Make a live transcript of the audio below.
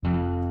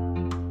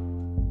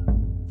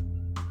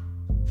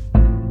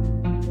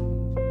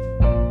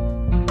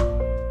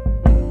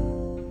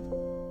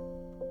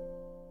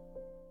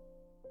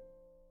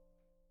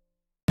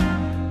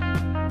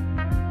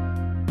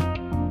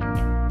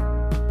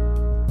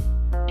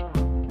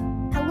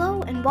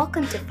and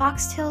welcome to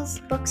Foxtail's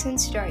Books and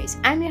Stories.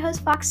 I'm your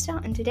host, Foxtail,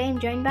 and today I'm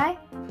joined by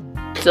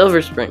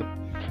SilverSpring.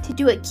 To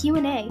do a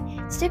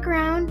Q&A. Stick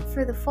around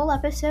for the full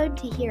episode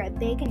to hear a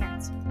big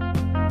announcement.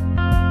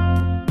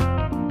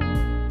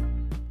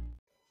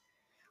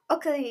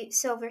 Okay,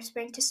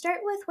 SilverSpring, to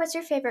start with, what's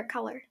your favorite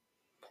color?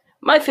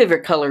 My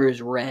favorite color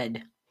is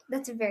red.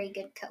 That's a very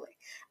good color.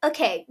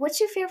 Okay,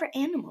 what's your favorite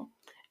animal?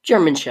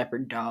 German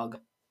Shepherd dog.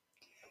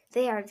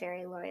 They are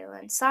very loyal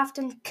and soft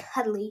and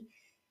cuddly.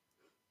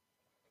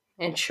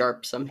 And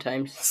sharp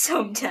sometimes.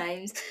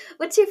 Sometimes.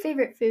 What's your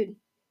favorite food?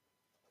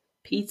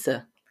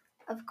 Pizza.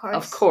 Of course.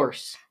 Of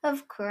course.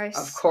 Of course.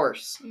 Of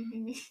course.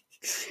 Mm-hmm.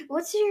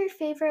 What's your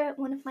favorite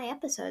one of my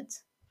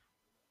episodes?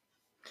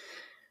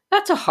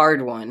 That's a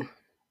hard one.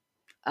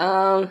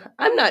 I'm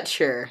not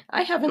sure.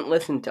 I haven't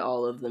listened to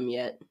all of them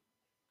yet.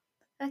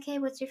 Okay,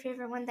 what's your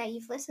favorite one that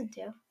you've listened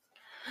to?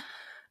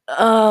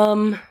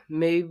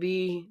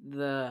 Maybe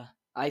the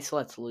Ice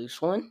Lets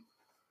Loose one.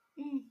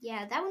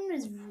 Yeah, that one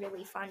was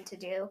really fun to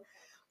do.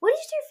 What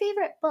is your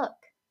favorite book?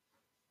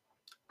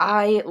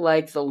 I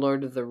like The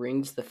Lord of the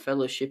Rings, The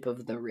Fellowship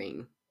of the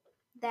Ring.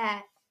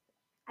 I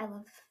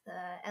love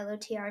the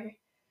LOTR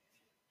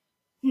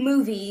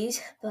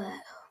movies, but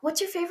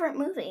what's your favorite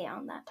movie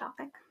on that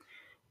topic?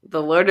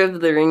 The Lord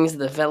of the Rings,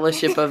 The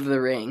Fellowship of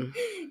the Ring.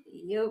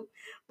 Yep.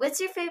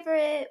 What's your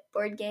favorite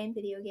board game,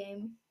 video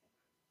game?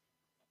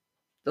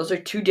 Those are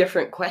two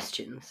different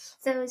questions.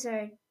 Those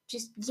are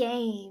just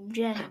game,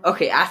 general.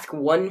 Okay, ask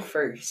one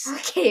first.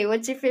 Okay,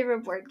 what's your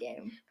favorite board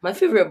game? My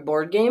favorite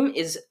board game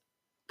is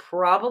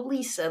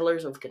probably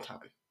Settlers of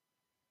Catan.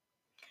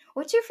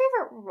 What's your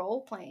favorite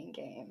role-playing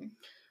game?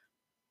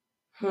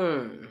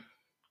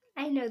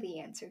 I know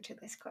the answer to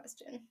this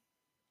question.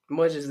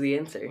 What is the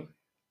answer?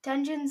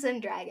 Dungeons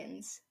and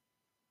Dragons.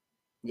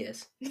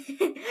 Yes.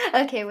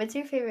 Okay, what's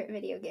your favorite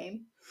video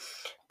game?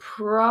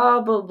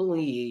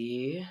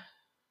 Probably...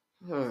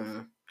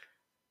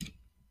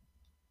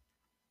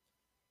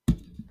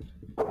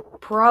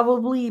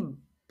 Probably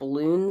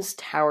Bloons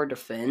Tower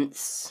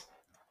Defense.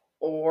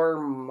 Or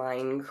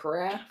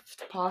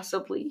Minecraft,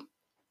 possibly.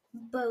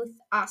 Both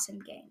awesome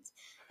games.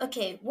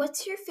 Okay,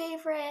 what's your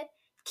favorite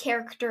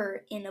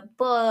character in a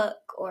book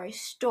or a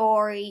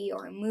story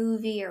or a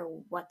movie or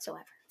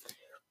whatsoever?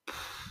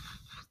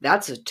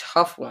 That's a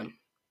tough one.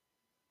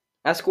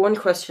 Ask one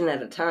question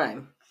at a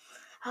time.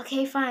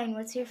 Okay, fine.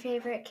 What's your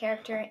favorite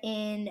character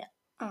in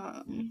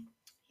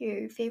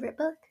your favorite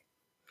book?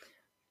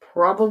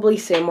 Probably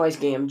Samwise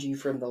Gamgee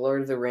from The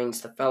Lord of the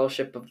Rings, The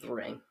Fellowship of the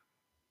Ring.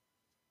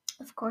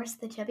 Of course,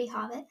 the Chubby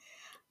Hobbit.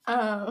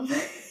 How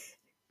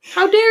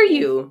dare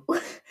you?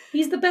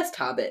 He's the best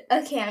Hobbit.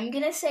 Okay, I'm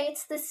gonna say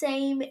it's the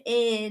same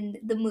in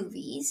the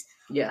movies.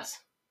 Yes.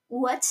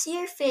 What's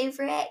your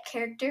favorite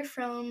character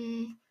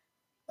from,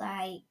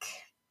 let's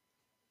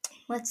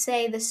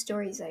say the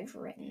stories I've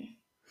written?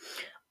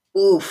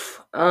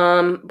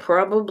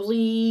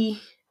 Probably...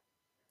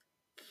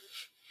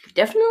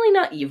 Definitely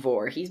not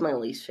Ivor. He's my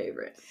least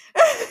favorite.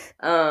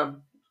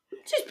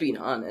 Just being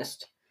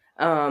honest.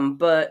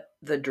 But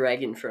the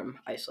dragon from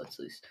Ice Lets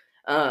Loose.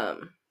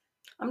 I'm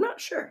not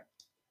sure.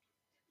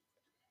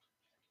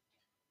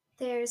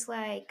 There's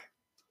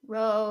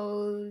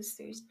Rose,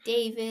 there's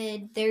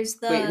David, there's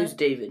the... Wait, who's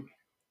David?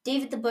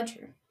 David the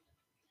Butcher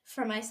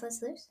from Ice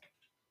Lets Loose.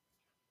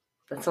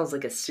 That sounds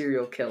like a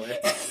serial killer.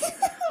 Oh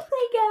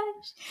my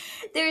gosh.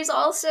 There's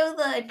also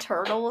the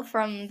turtle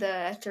from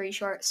the 3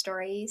 short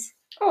stories.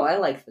 Oh, I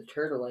like the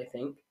turtle, I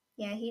think.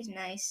 Yeah, he's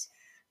nice.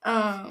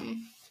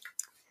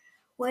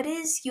 What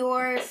is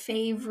your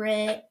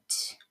favorite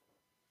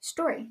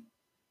story?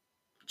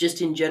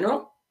 Just in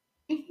general?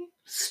 Mm-hmm.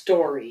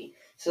 Story.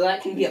 So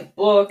that can be a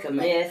book, a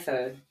myth,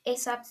 a...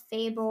 Aesop's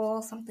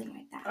Fable, something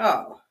like that.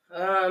 Oh.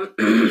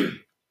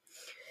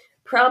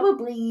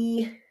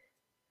 Probably...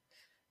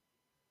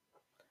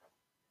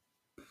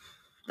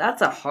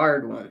 That's a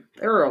hard one.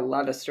 There are a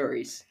lot of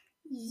stories.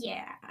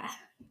 Yeah.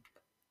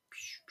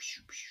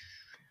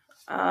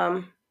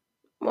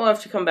 We'll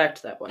have to come back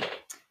to that one.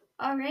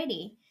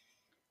 Alrighty.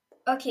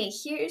 Okay,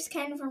 here's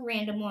kind of a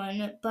random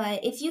one,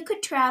 but if you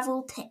could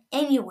travel to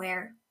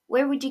anywhere,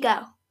 where would you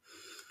go?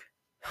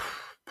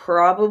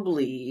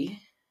 Probably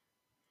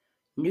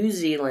New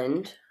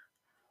Zealand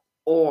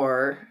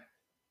or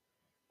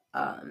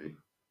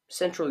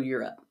Central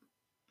Europe,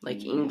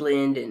 like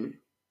England and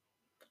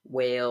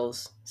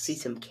Wales. See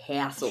some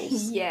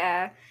castles.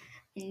 Yeah,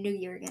 I knew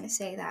you were going to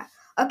say that.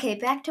 Okay,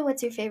 back to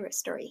what's your favorite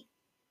story?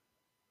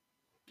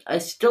 I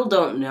still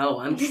don't know.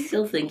 I'm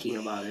still thinking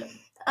about it.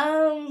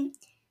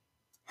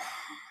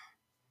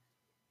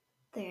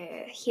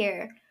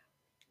 Here.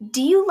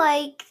 Do you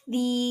like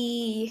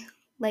the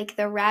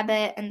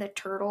rabbit and the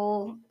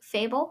turtle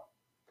fable?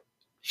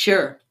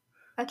 Sure.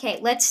 Okay,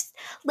 let's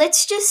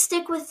just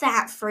stick with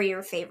that for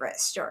your favorite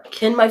story.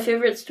 Can my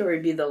favorite story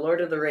be The Lord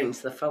of the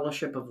Rings, The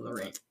Fellowship of the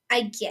Ring?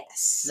 I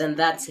guess. Then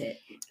that's it.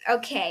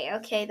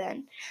 Okay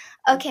then.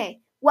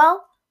 Okay,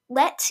 well,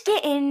 let's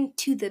get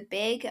into the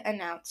big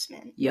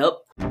announcement.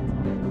 Yep.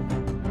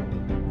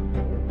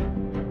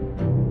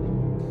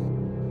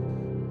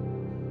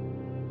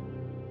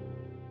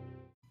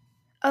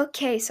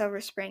 Okay,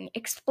 SilverSpring,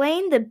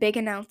 explain the big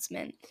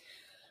announcement.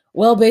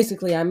 Well,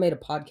 basically, I made a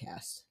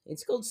podcast.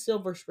 It's called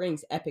Silver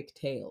Spring's Epic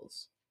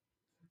Tales.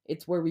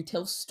 It's where we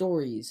tell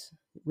stories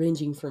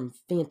ranging from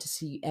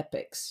fantasy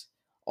epics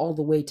all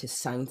the way to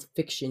science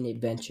fiction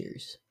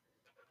adventures.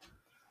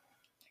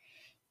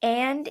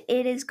 And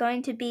it is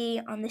going to be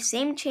on the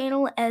same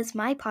channel as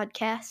my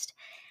podcast.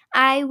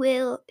 I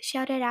will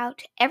shout it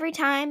out every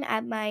time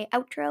at my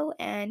outro,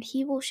 and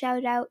he will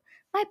shout out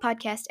my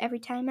podcast every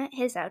time at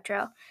his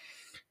outro.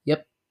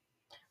 Yep.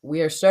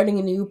 We are starting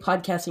a new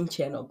podcasting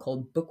channel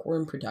called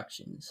Bookworm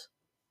Productions.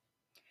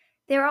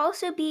 There will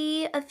also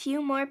be a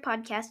few more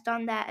podcasts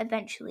on that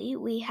eventually.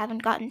 We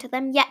haven't gotten to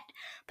them yet,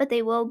 but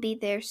they will be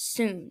there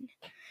soon.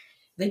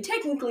 They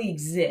technically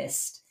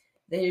exist.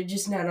 They're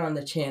just not on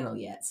the channel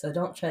yet, so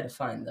don't try to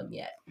find them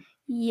yet.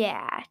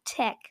 Yeah,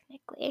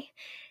 technically.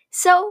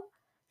 So,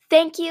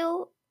 thank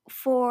you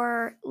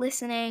for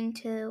listening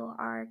to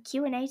our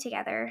Q&A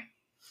together.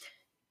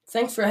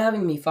 Thanks for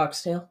having me,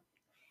 Foxtail.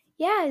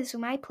 Yeah, it's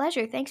my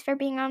pleasure. Thanks for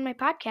being on my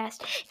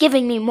podcast,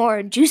 giving me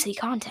more juicy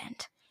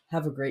content.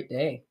 Have a great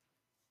day.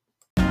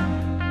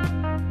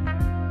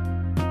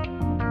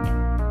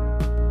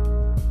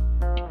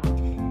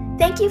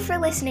 Thank you for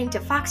listening to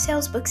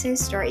Foxtail's Books and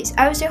Stories.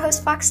 I was your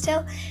host,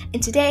 Foxtail,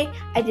 and today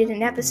I did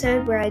an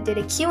episode where I did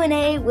a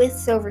Q&A with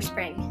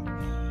SilverSpring.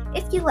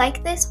 If you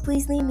like this,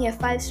 please leave me a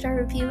 5-star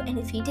review, and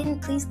if you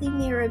didn't, please leave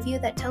me a review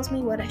that tells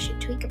me what I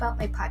should tweak about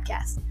my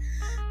podcast.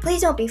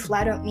 Please don't be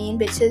flat out mean,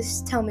 but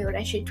just tell me what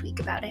I should tweak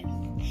about it.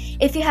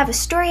 If you have a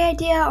story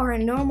idea or a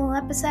normal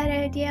episode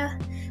idea,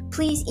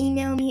 please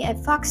email me at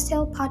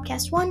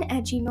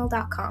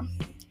foxtailpodcast1@gmail.com.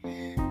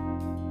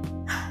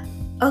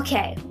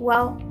 Okay,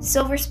 well,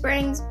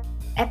 SilverSpring's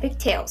Epic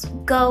Tales.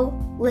 Go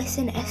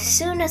listen as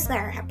soon as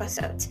there are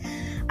episodes.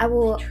 I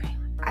will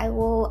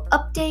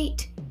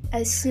update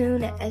as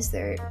soon as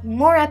there are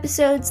more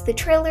episodes. The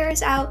trailer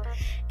is out,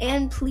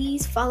 and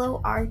please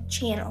follow our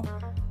channel.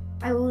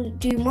 I will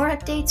do more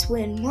updates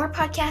when more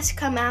podcasts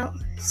come out.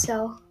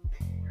 So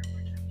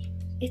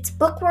it's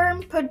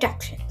Bookworm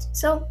Productions.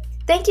 So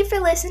thank you for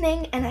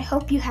listening, and I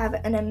hope you have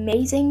an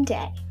amazing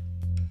day.